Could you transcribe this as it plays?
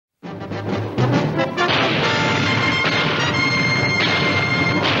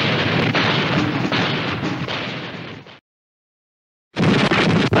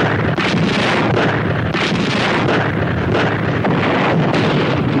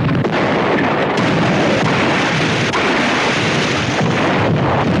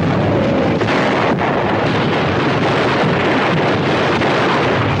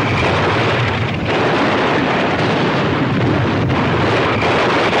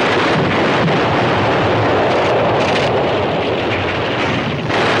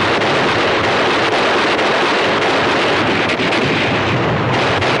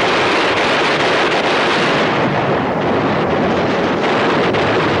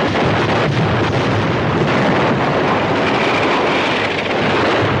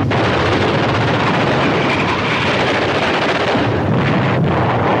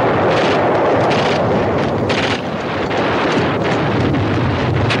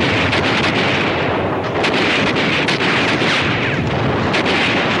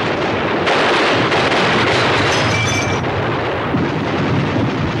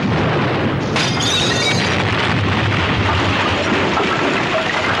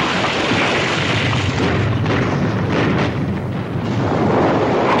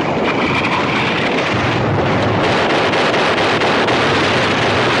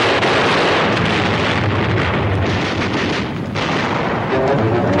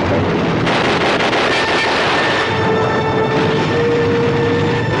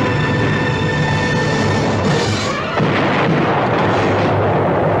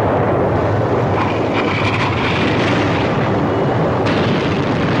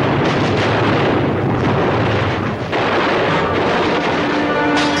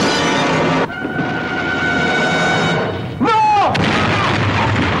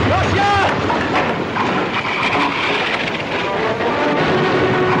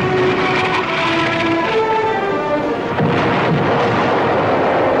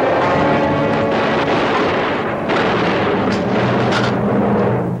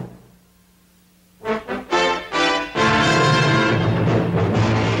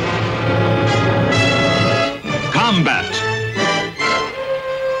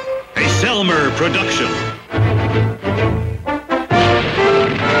Production.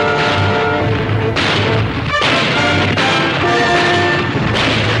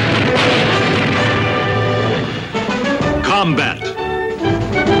 Combat.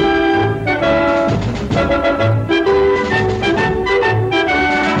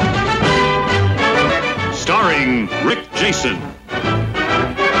 Starring Rick Jason.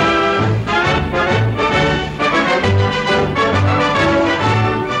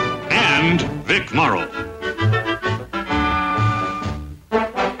 Morrow.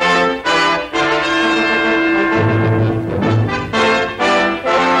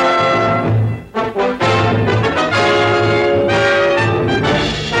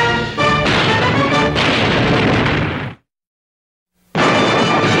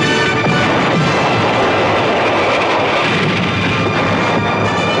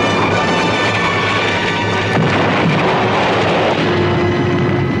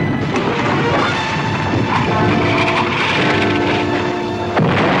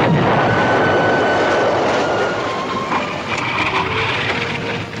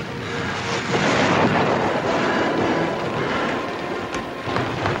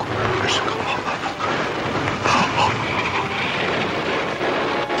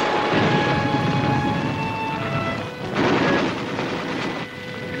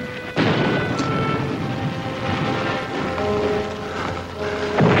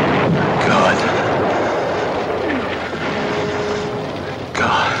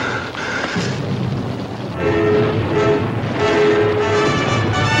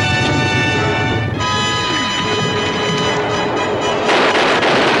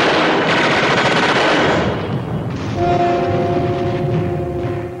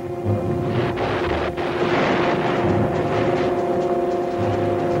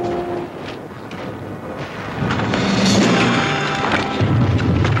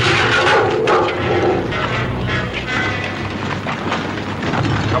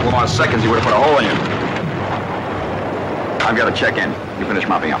 Seconds, he would have put a hole in you. I've got to check in. You finish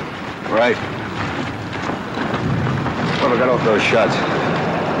mopping up. Right. Well, I got off those shots.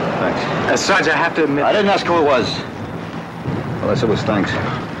 Thanks. Sarge, I have to admit... I didn't ask who it was. All I said was thanks.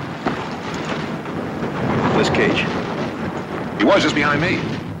 Where's Cage? He was just behind me.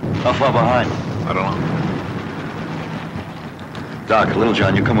 How far behind? I don't know. Doc, Little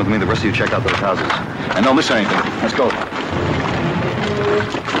John, you come with me. The rest of you check out those houses. And don't miss anything. Let's go.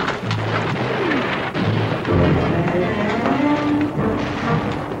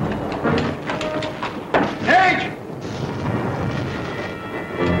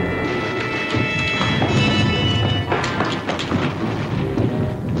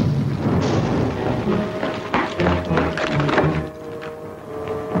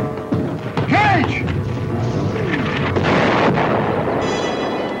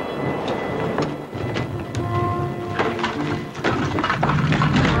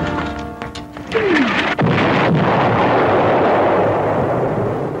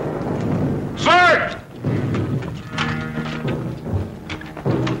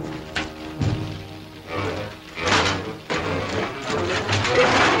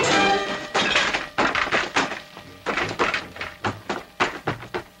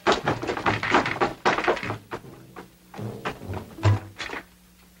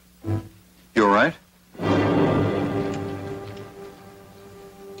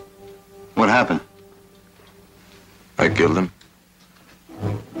 What happened? I killed him.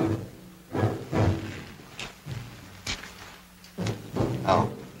 How?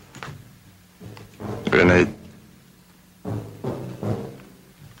 Grenade. Well,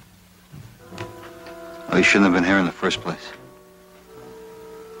 he shouldn't have been here in the first place.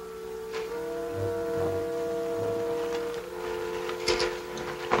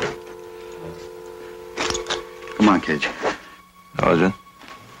 Come on, Cage. Sergeant.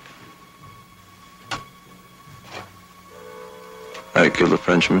 I killed a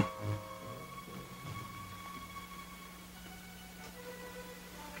Frenchman.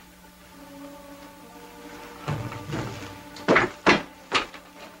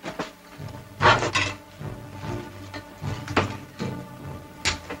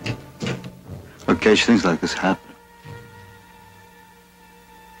 Cage, things like this happen.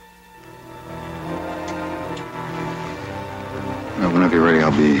 Well, whenever you're ready,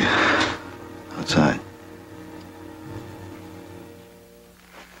 I'll be outside.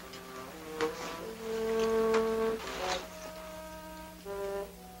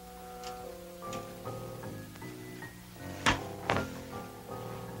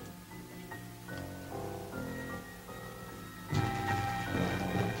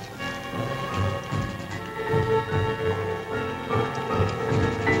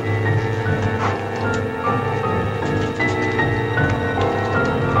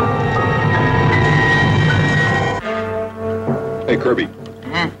 Hey, Kirby.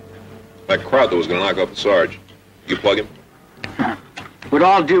 That crowd that was going to knock off the Sarge. You plug him? With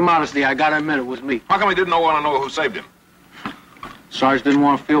all due modesty, I gotta admit it was me. How come he didn't want to know who saved him? Sarge didn't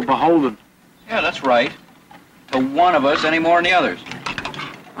want to feel beholden. Yeah, that's right. To one of us any more than the others.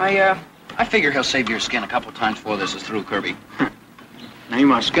 I figure he'll save your skin a couple times before this is through, Kirby. Ain't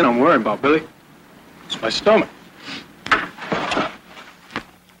my skin I'm worried about, Billy. It's my stomach.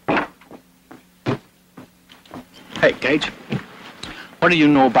 Hey, Gage. What do you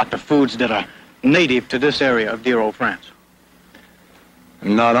know about the foods that are native to this area of dear old France?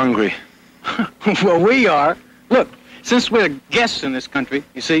 I'm not hungry. Well, we are. Look, since we're guests in this country,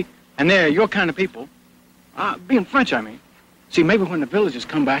 you see, and they're your kind of people, being French, I mean. See, maybe when the villagers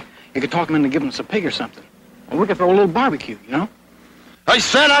come back, you could talk them into giving us a pig or something. Or we could throw a little barbecue, you know? I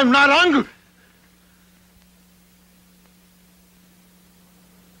said I'm not hungry.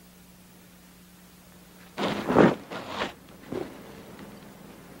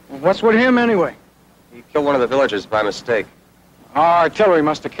 What's with him, anyway? He killed one of the villagers by mistake. Our artillery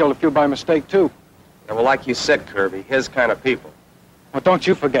must have killed a few by mistake, too. Yeah, well, like you said, Kirby, his kind of people. Well, don't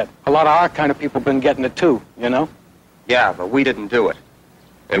you forget, a lot of our kind of people been getting it, too, you know? Yeah, but we didn't do it.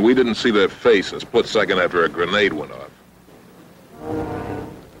 And we didn't see their face a split second after a grenade went off.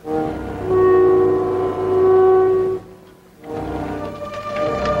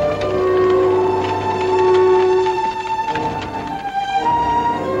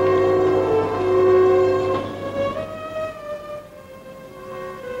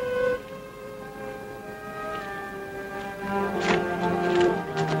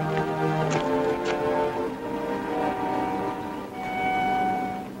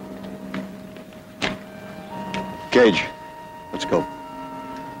 Gage, let's go.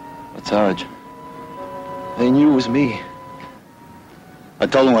 What's Sarge? They knew it was me. I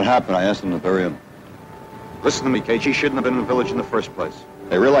told them what happened. I asked them to bury him. Listen to me, Gage. He shouldn't have been in the village in the first place.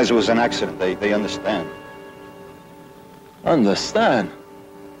 They realize it was an accident. They understand. Understand?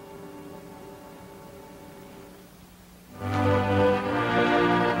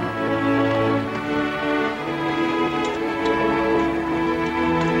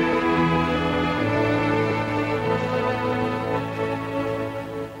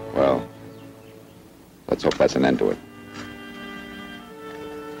 Well, let's hope that's an end to it.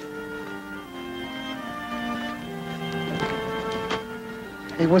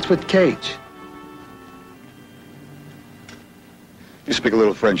 Hey, what's with Cage? You speak a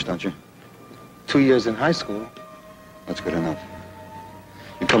little French, don't you? 2 years in high school. That's good enough.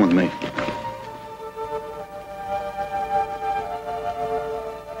 You come with me.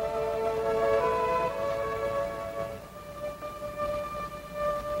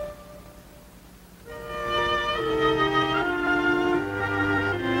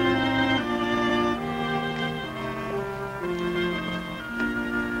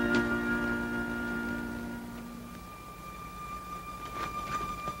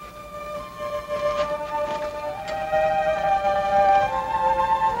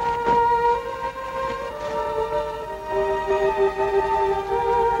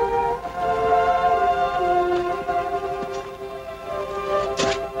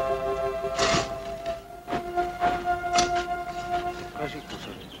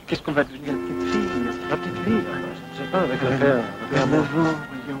 Qu'est-ce qu'on va devenir, la petite fille? Je ne sais pas, avec l'affaire.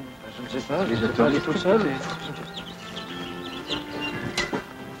 Je ne sais pas, je ne sais pas, elle est toute seule.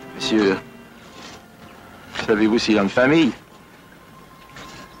 Monsieur, savez-vous s'il a une famille?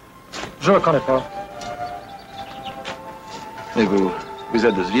 Je ne le connais pas. Mais vous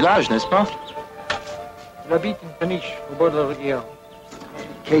êtes de ce village, n'est-ce pas? Il habite une péniche au bord de la rivière.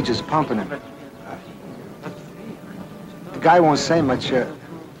 Cage is pumping him. The guy won't say much.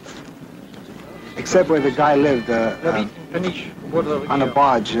 Except where the guy lived, on a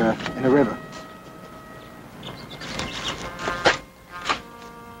barge in the river.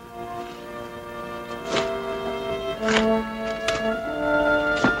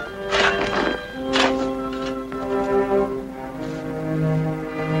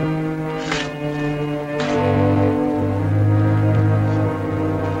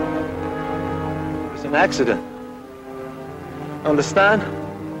 It was an accident. Understand?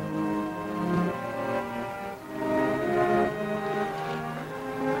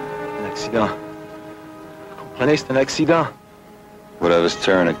 Un accident. Comprenez, c'est un accident. Whatever's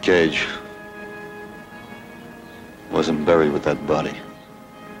tearing a cage wasn't buried with that body.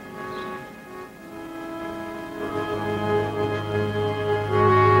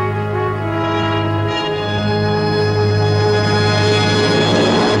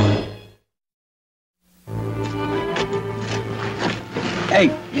 Hey,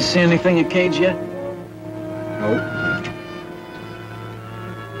 you see anything at Cage yet? No.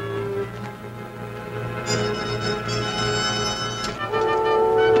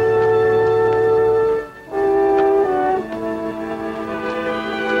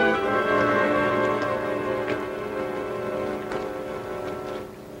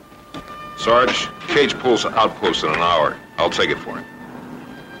 Sarge, Cage pulls outpost in an hour. I'll take it for him.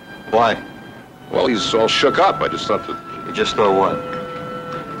 Why? Well, he's all shook up. I just thought that... You just thought what?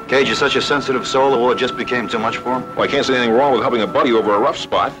 Cage is such a sensitive soul, the war just became too much for him? Well, I can't see anything wrong with helping a buddy over a rough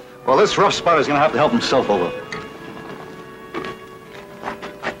spot. Well, this rough spot is going to have to help himself over.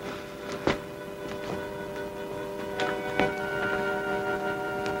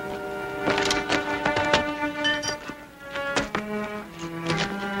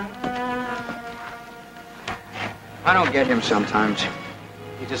 I don't get him sometimes.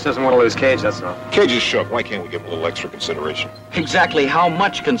 He just doesn't want to lose Cage, that's all. Cage is shook. Why can't we give him a little extra consideration? Exactly how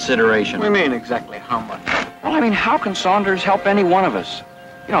much consideration? What do you mean, exactly how much? Well, I mean, how can Saunders help any one of us?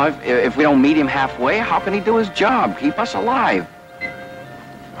 You know, if we don't meet him halfway, how can he do his job, keep us alive?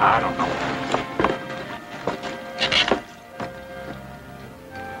 I don't know.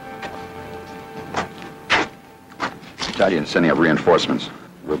 Italian's sending up reinforcements.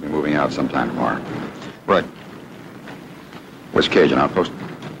 We'll be moving out sometime tomorrow. Right. Where's Cage, an outpost?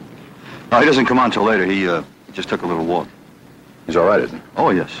 No, he doesn't come on till later. He just took a little walk. He's all right, isn't he? Oh,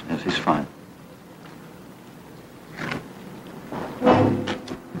 yes. Yes, he's fine.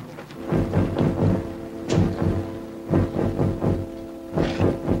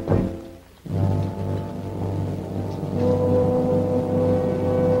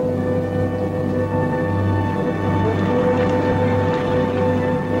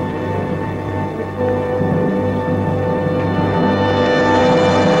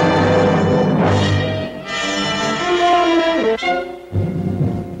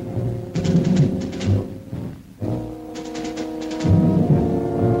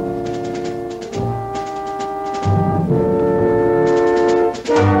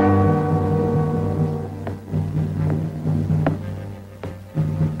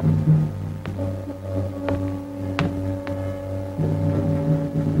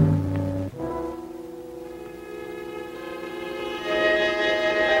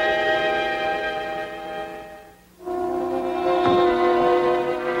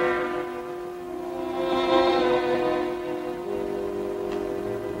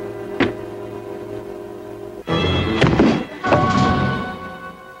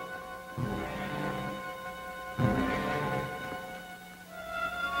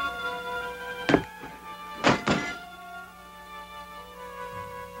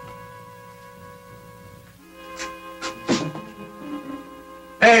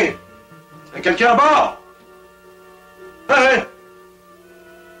 Hey! Y'a quelqu'un à bord? Hey!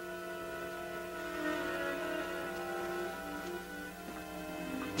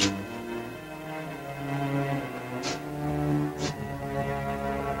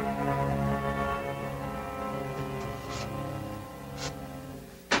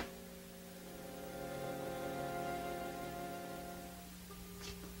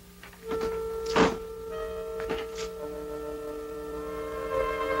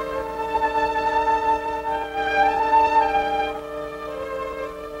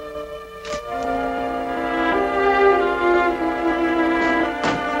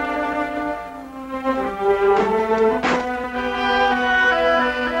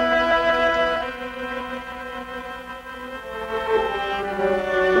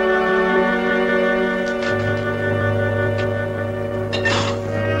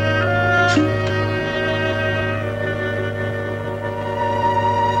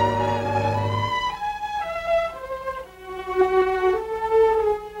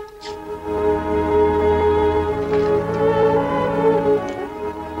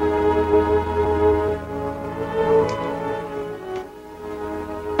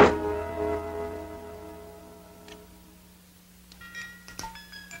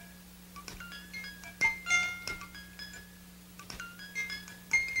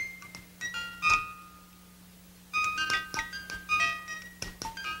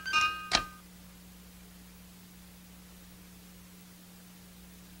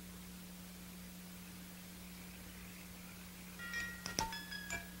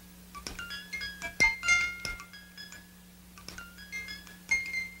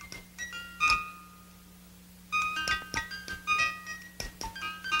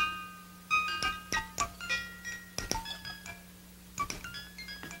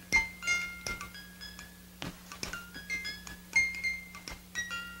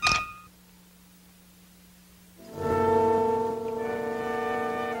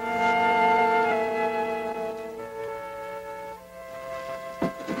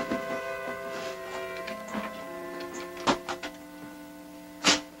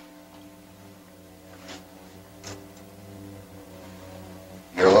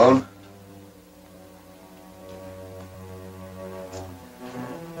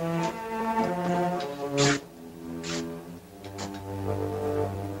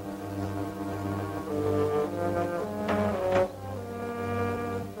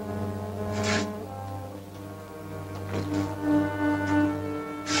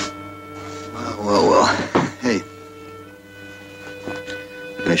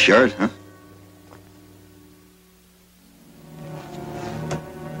 Backyard, huh?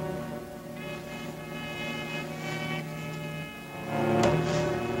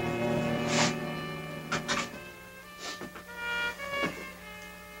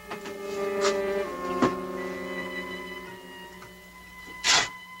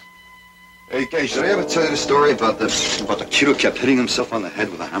 Hey, Gage, did I ever tell you the story about the kid who kept hitting himself on the head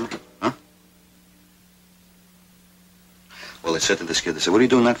with a hammer? Huh? Well, they said to this kid, they said, what are you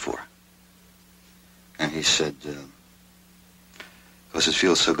doing that for? And he said, because it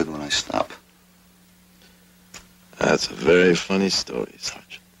feels so good when I stop. That's a very funny story,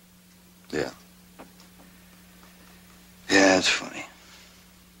 Sergeant. Yeah. Yeah, it's funny.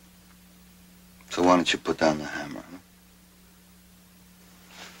 So why don't you put down the hammer, huh?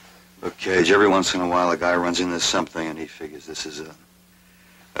 Look, Cage, every once in a while a guy runs into something and he figures this is a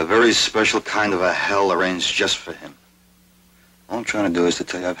very special kind of a hell arranged just for him. All I'm trying to do is to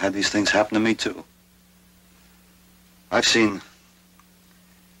tell you I've had these things happen to me, too. I've seen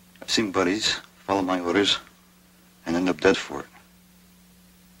buddies follow my orders and end up dead for it.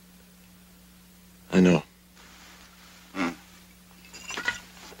 I know. You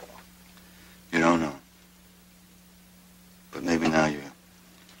don't know. But maybe now you're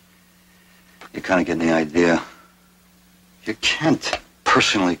kind of getting the idea. You can't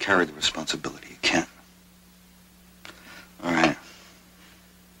personally carry the responsibility. You can't. All right.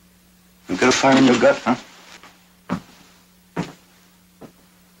 You've got a fire in your gut, huh?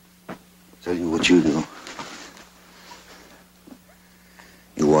 Tell you what you do.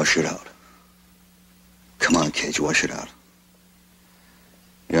 You wash it out. Come on, Cage, wash it out.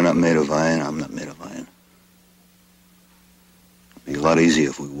 You're not made of iron, I'm not made of iron. It'd be a lot easier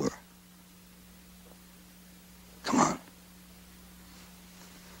if we were. Come on.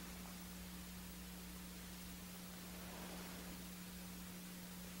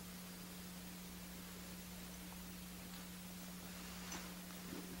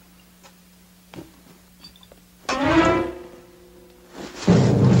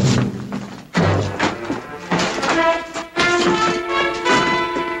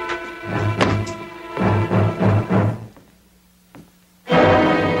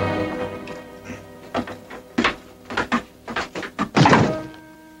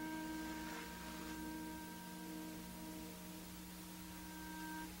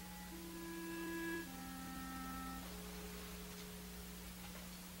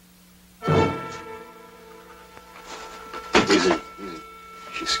 Easy, easy.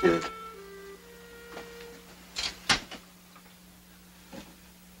 She's scared.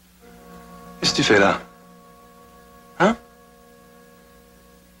 Qu'est-ce que tu fais là? Hein?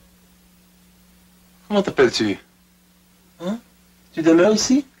 Comment t'appelles-tu? Hein? Tu demeures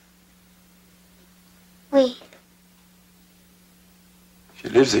ici? Oui. She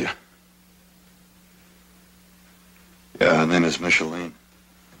lives here. Yeah, her name is Micheline.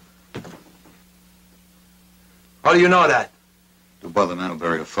 How do you know that? The brother man who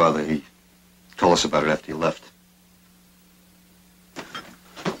buried her father, he told us about it after he left.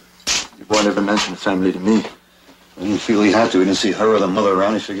 The boy never mentioned the family to me. He didn't feel he had to. He didn't see her or the mother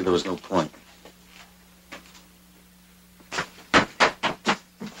around. He figured there was no point.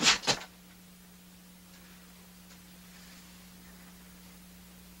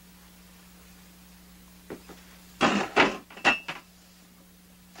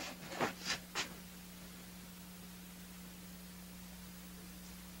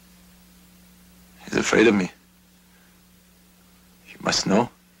 He's afraid of me. You must know.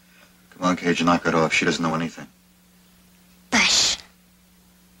 Come on, Cage, knock it off. She doesn't know anything. Bush.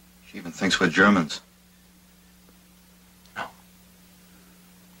 She even thinks we're Germans. No. Nous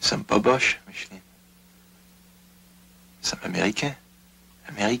sommes pas Boches, Micheline. Nous sommes Américains.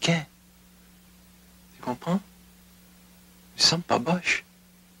 Américains. Tu comprends? Nous sommes pas Boches.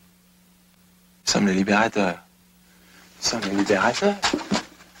 Nous sommes les libérateurs. Nous sommes les libérateurs.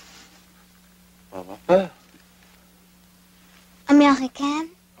 Faut pas avoir peur. Américaine?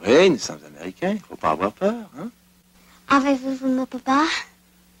 Oui, nous sommes Américains. Faut pas avoir peur, hein? Avez-vous mon papa?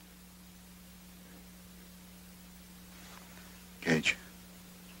 Gage.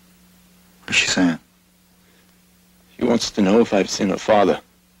 What's she saying? She wants to know if I've seen her father.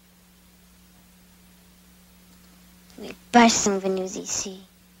 Les Boches sont venus ici.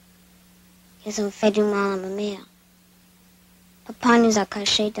 Ils ont fait du mal à ma mère. Papa nous a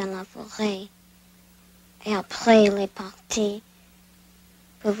cachés dans la forêt. Et après, il est parti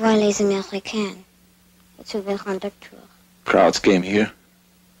pour voir les Américains et trouver un docteur. Crowds came here.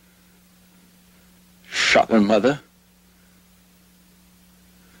 Shot her mother.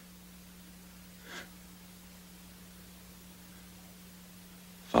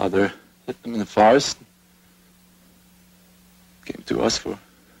 Father hit them in the forest. Came to us for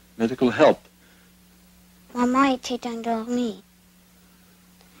medical help. Maman était endormie.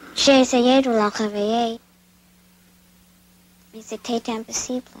 J'ai essayé de la réveiller, mais c'était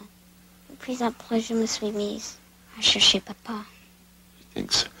impossible. Et puis après, je me suis mise à chercher papa. She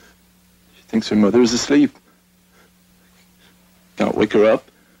thinks her mother is asleep. Can't wake her up.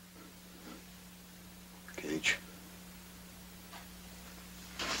 Gage.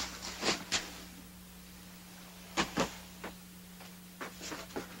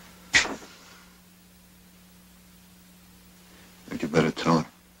 I think you better tell her.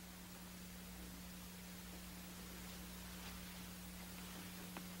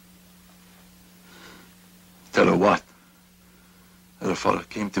 Tell her what? That her father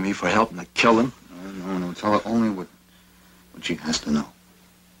came to me for help and I killed him? No. Tell her only what she has to know.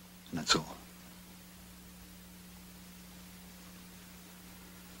 And that's all.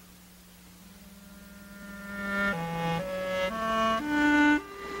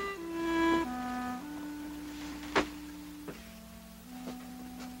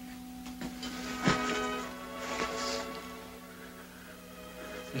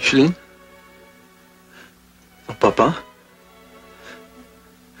 Micheline? Ton papa?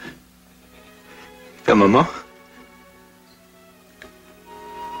 Ta maman?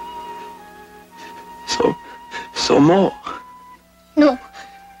 Ils sont morts. Non.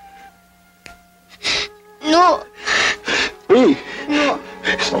 Non. Oui. Non.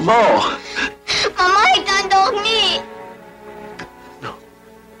 Ils sont morts. Maman est endormie. Non.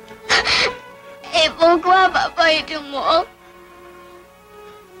 Et pourquoi papa est mort?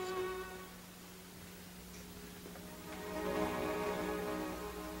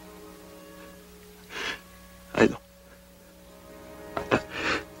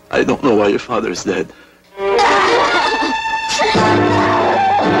 I don't know why your father is dead.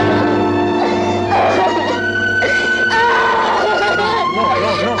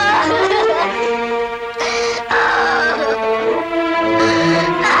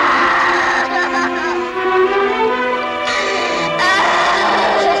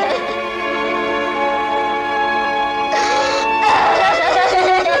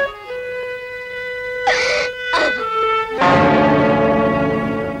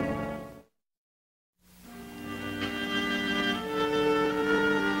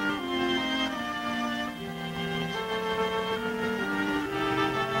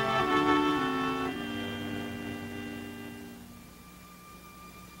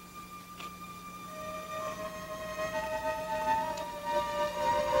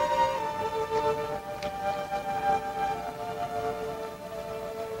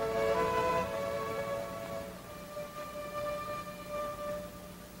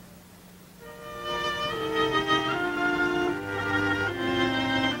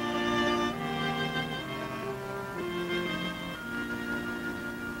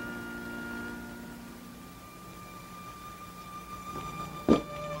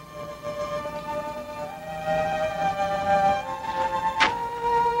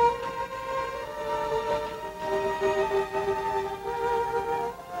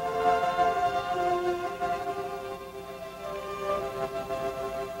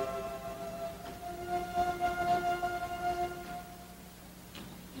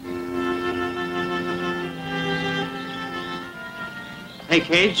 Hey,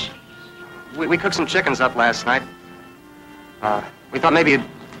 Cage. We cooked some chickens up last night. We thought maybe you'd...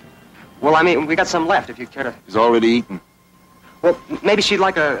 Well, I mean, we got some left if you'd care to... He's already eaten. Well, maybe she'd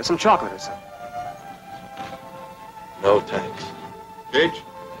like some chocolate or something. No, thanks. Gage,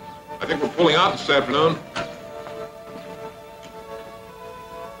 I think we're pulling out this afternoon.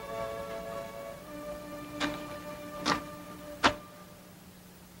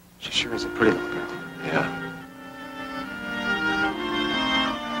 She sure is a pretty little girl. Yeah.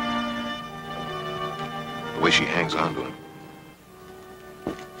 The way she hangs on to him.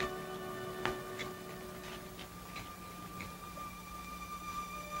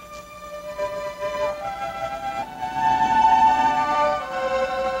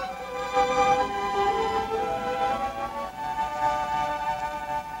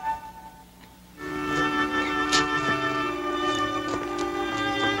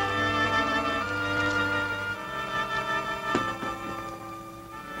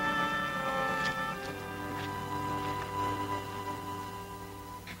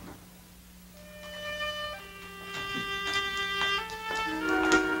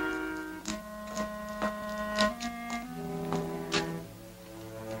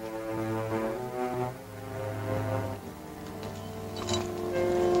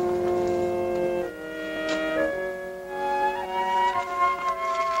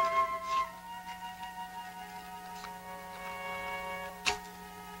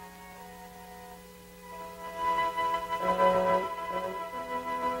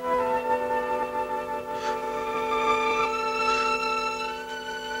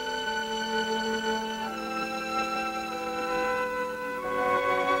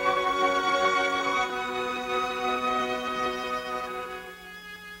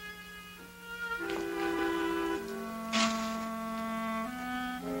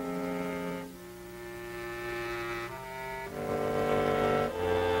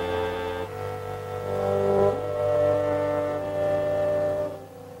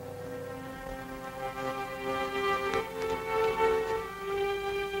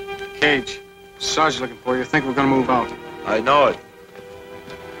 Cage, Sarge looking for you. I think we're gonna move out. I know it.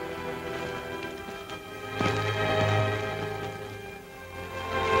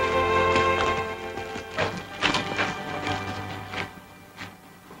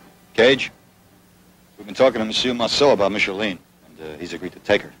 Cage, we've been talking to Monsieur Marceau about Micheline, and he's agreed to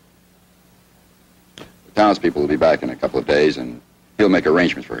take her. The townspeople will be back in a couple of days, and he'll make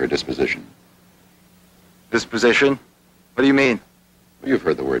arrangements for her disposition. Disposition? What do you mean? Well, you've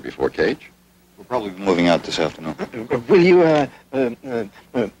heard the word before, Cage. We'll probably be moving out this afternoon. Will you,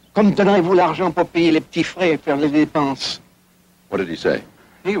 comme donnerez-vous l'argent pour payer les petits frais et faire les dépenses? What did he say?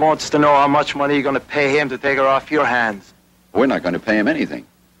 He wants to know how much money you're going to pay him to take her off your hands. We're not going to pay him anything.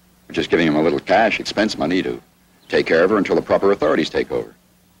 We're just giving him a little cash, expense money to take care of her until the proper authorities take over.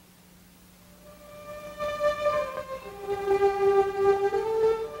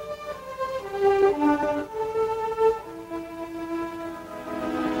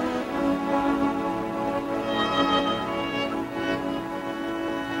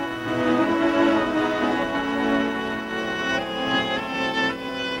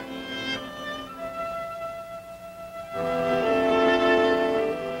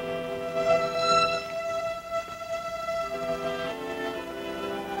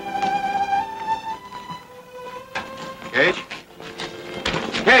 Cage?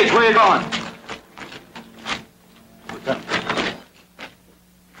 Cage, where are you going?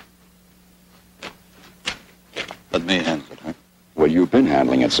 Let me handle it, huh? Well, you've been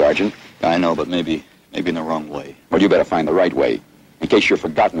handling it, Sergeant. I know, but maybe in the wrong way. Well, you better find the right way. In case you're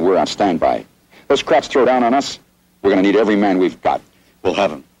forgotten, we're on standby. Those crats throw down on us, we're going to need every man we've got. We'll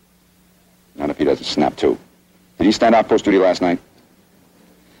have him. Not if he doesn't snap, too. Did he stand outpost duty last night?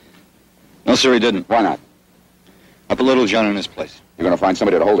 No, sir, he didn't. Why not? I put Little John in his place. You're going to find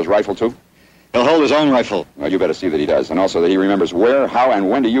somebody to hold his rifle, too? He'll hold his own rifle. Well, you better see that he does, and also that he remembers where, how, and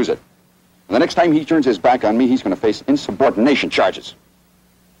when to use it. And the next time he turns his back on me, he's going to face insubordination charges.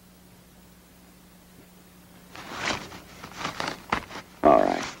 All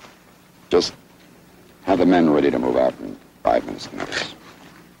right. Just have the men ready to move out in 5 minutes' notice.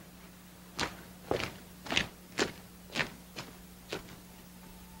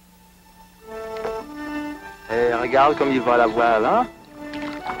 Eh, regarde comme il va la voile, hein?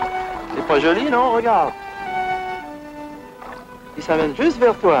 C'est pas joli, non? Regarde. Il s'amène juste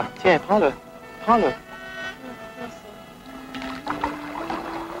vers toi. Tiens, prends-le. Prends-le.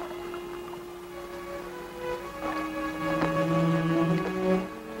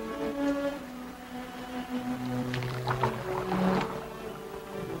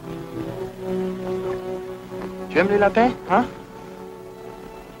 Tu aimes les lapins, hein?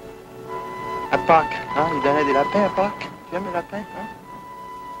 À Pâques, hein? Il donnait des lapins à Pâques. Tu aimes les lapins, hein?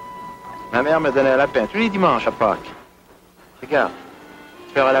 Ma mère me donnait un lapin tous les dimanches à Pâques. Regarde,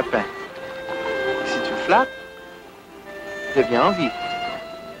 tu fais un lapin. Et si tu le flattes, il devient en vie.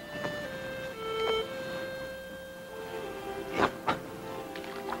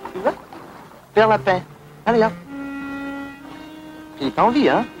 Tu vois? Faire lapin. Allez, hop. Il est en vie,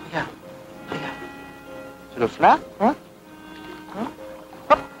 hein? Regarde, regarde. Tu le flattes, hein? Hein?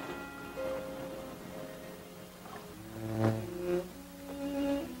 Hop.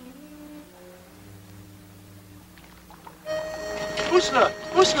 Pousse-le,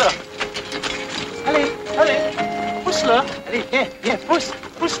 pousse-le. Allez, allez, pousse-le. Allez, viens, viens, pousse,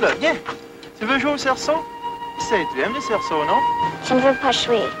 pousse-le, viens. Tu veux jouer au cerceau? C'est, tu aimes les cerceaux, non? Je ne veux pas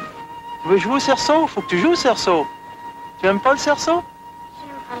jouer. Tu veux jouer au cerceau? Faut que tu joues au cerceau. Tu aimes pas le cerceau?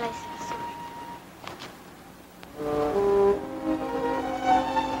 J'aime pas les cerceaux.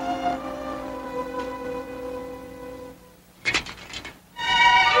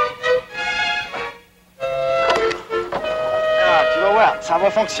 Ah, tu vas voir, ça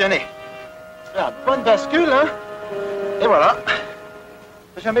va fonctionner. Regarde, bonne bascule, hein? Et voilà.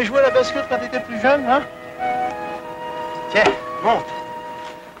 T'as jamais joué à la bascule quand t'étais plus jeune, hein? Tiens, monte.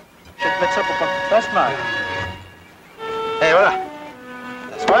 Je vais te mettre ça pour pas que tu te fasses mal. Et voilà.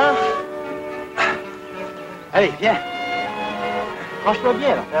 T'asseoir. Allez, viens. Branche-toi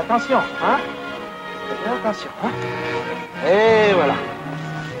bien, là. Fais attention, hein? Fais bien attention, hein? Et voilà.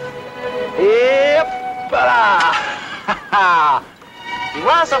 Et hop là. Tu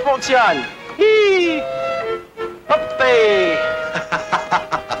vois, ça fonctionne. Hi. Hop et...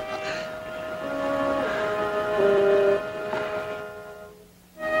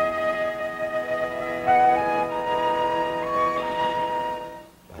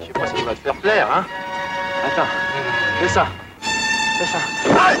 Je sais pas ce qui va te faire plaire, hein? Attends, fais ça. Fais ça.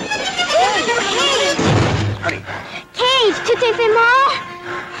 Allez. Cage, tu t'es fait mort?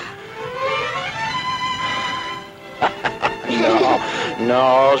 Non,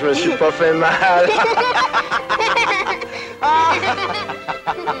 Non, je me suis pas fait mal.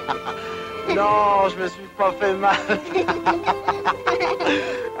 Non, je me suis pas fait mal.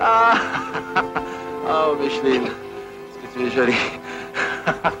 Oh, Micheline, est-ce que tu es jolie? Tu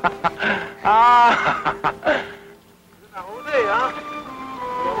m'as rôdé, hein?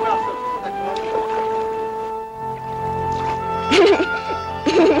 On va voir ça.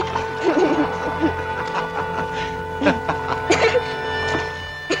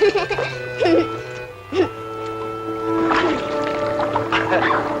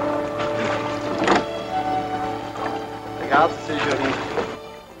 Regarde, c'est joli.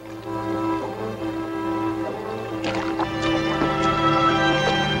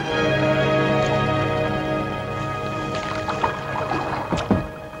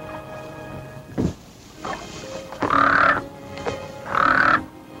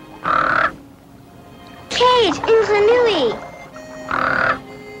 Cage, une grenouille.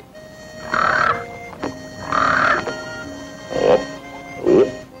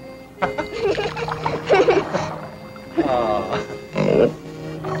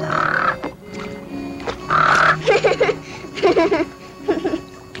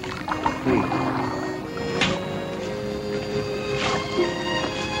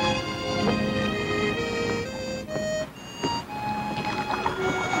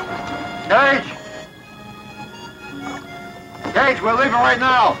 Gage, we're leaving right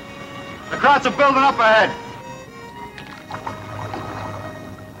now. The crowds are building up ahead.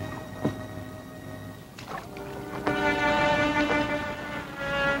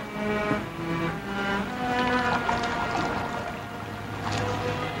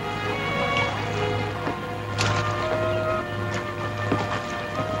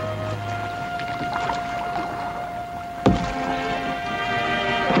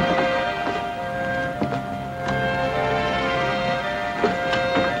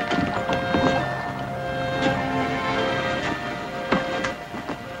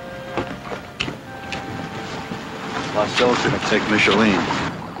 Marcel's gonna take Micheline.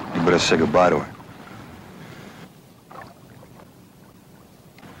 You better say goodbye to her.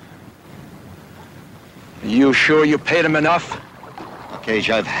 You sure you paid him enough? Cage,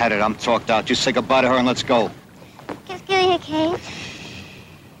 I've had it. I'm talked out. You say goodbye to her and let's go. Qu'est-ce qu'il y a, Cage?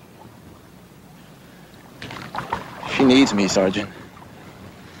 She needs me, Sergeant.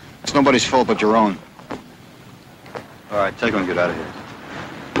 It's nobody's fault but your own. All right, take her and get out of here.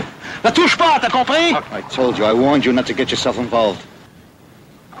 La touche pas, t'as compris? I told you. I warned you not to get yourself involved.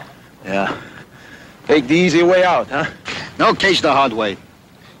 Yeah. Take the easy way out, huh? No, Cage, the hard way.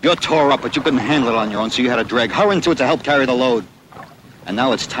 You're tore up, but you couldn't handle it on your own, so you had to drag her into it to help carry the load. And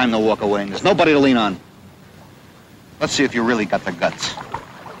now it's time to walk away, and there's nobody to lean on. Let's see if you really got the guts. All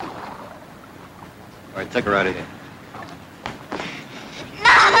right, take her out of here.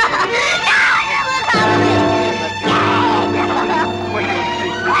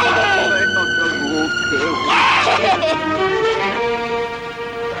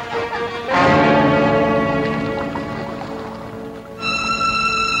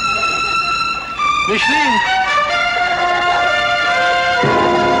 Micheline!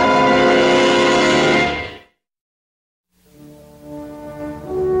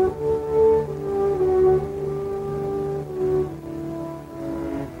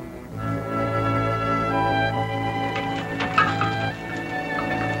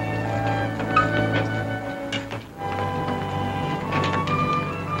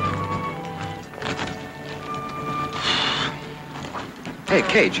 Hey,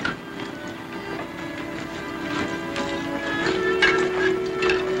 Cage.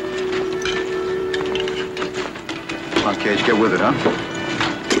 Come on, Cage, get with it, huh?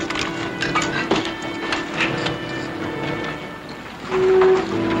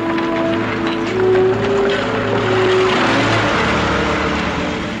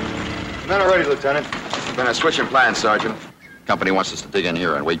 Men are ready, Lieutenant. We've been a switch in plans, Sergeant. Company wants us to dig in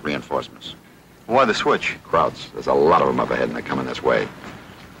here and wait reinforcements. Why the switch? Crowds. There's a lot of them up ahead, and they're coming this way.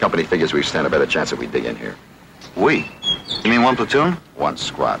 Company figures we stand a better chance if we dig in here. We? You mean one platoon? One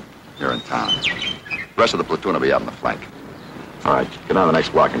squad. Here in town. The rest of the platoon will be out on the flank. All right, get on the next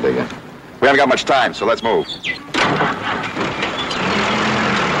block and dig in. We haven't got much time, so let's move. All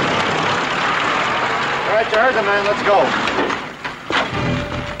right, you heard the man. Let's go.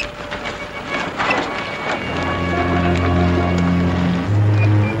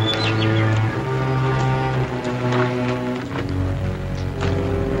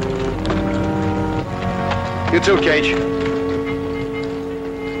 You too, Cage.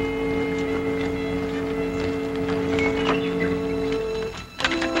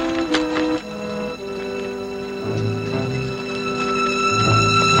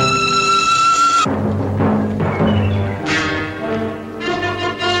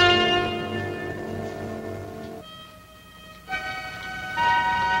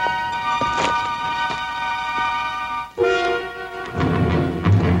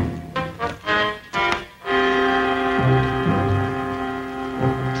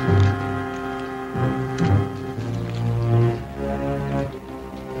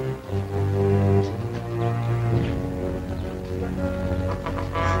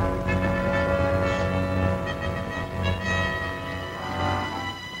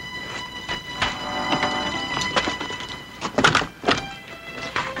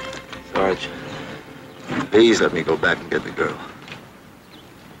 Sarge. Please let me go back and get the girl.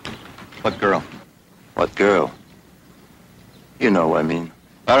 What girl? What girl? You know what I mean.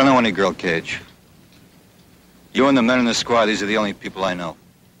 I don't know any girl, Cage. You and the men in the squad, these are the only people I know.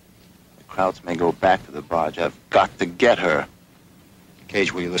 The Krauts may go back to the barge. I've got to get her.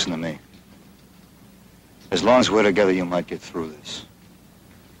 Cage, will you listen to me? As long as we're together, you might get through this.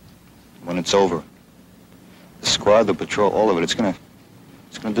 When it's over, the squad, the patrol, all of it, it's gonna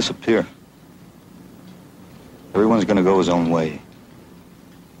disappear. Everyone's gonna go his own way.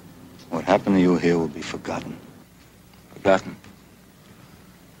 What happened to you here will be forgotten. Forgotten?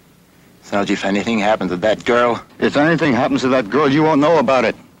 Sarge, if anything happened to that girl... If anything happens to that girl, you won't know about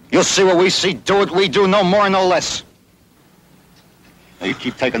it. You'll see what we see, do what we do, no more, no less. Now, you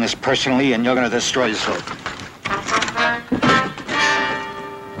keep taking this personally, and you're gonna destroy yourself.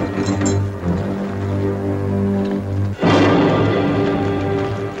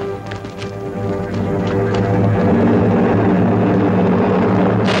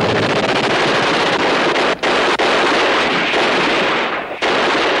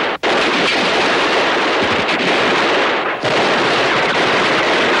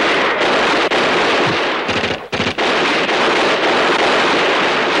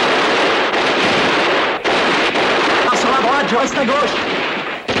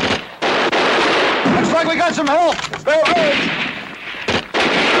 Looks like we got some help. They're rage.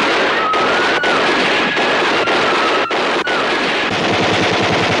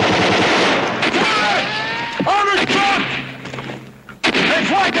 Armored truck! They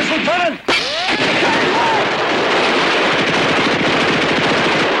flanked us, Lieutenant!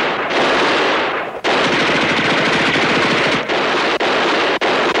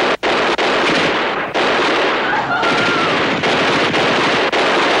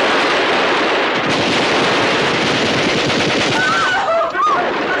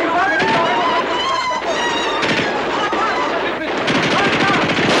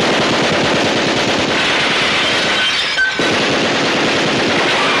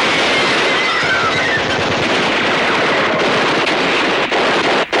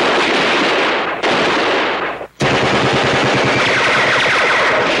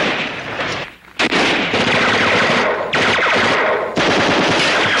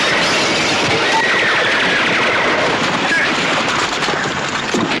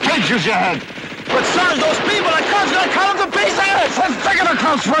 Ahead. But Sarge, those people, the Krauts gonna cut them to pieces! Let's figure the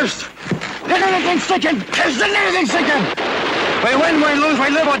Krauts first. Did anything sticking? Isn't anything sticking? We win, we lose, we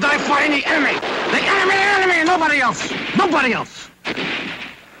live or die fighting the enemy. The enemy, and nobody else. Nobody else.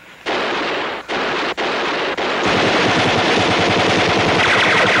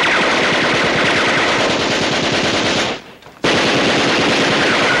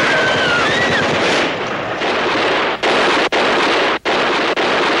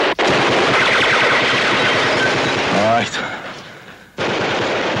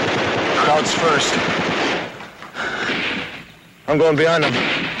 First. I'm going behind them.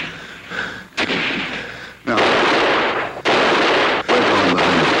 No. We're going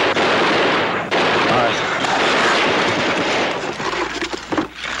behind them. All right.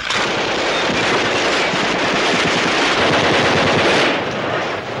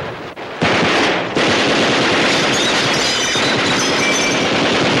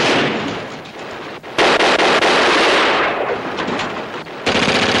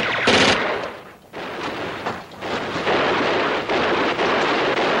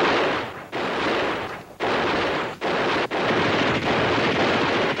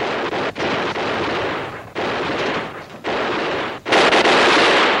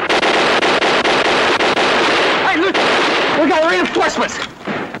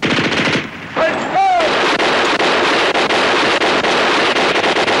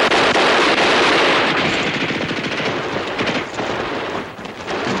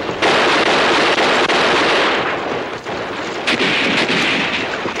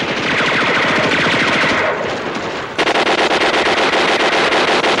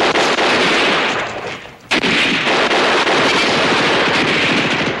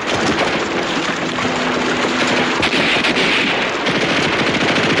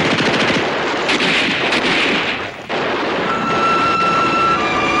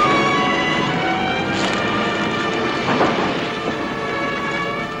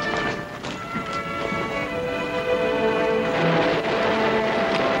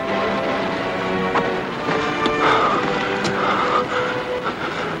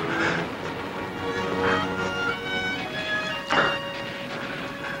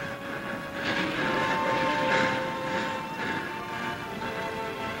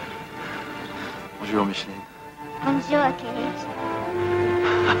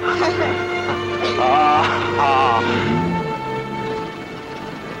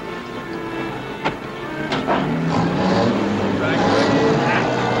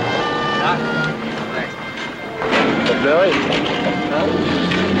 Billy?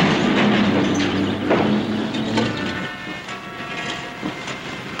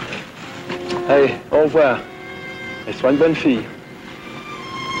 Hey, au revoir. Et sois une bonne fille.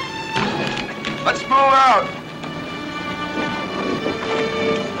 Let's move out.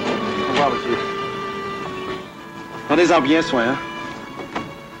 Au revoir, monsieur. Prenez-en bien soin, hein?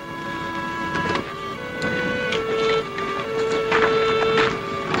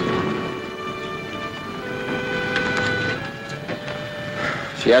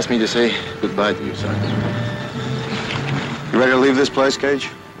 She asked me to say goodbye to you, son. You ready to leave this place, Cage?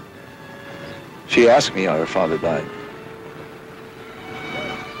 She asked me how her father died.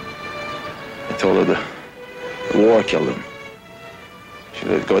 I told her the war killed him. She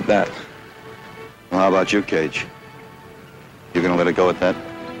let it go at that. Well, how about you, Cage? You gonna let it go at that?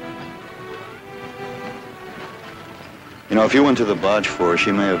 You know, if you went to the barge for her,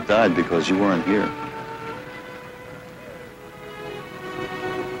 she may have died because you weren't here.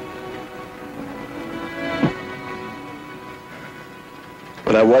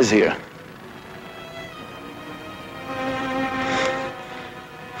 But I was here.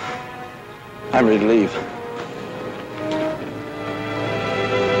 I'm relieved.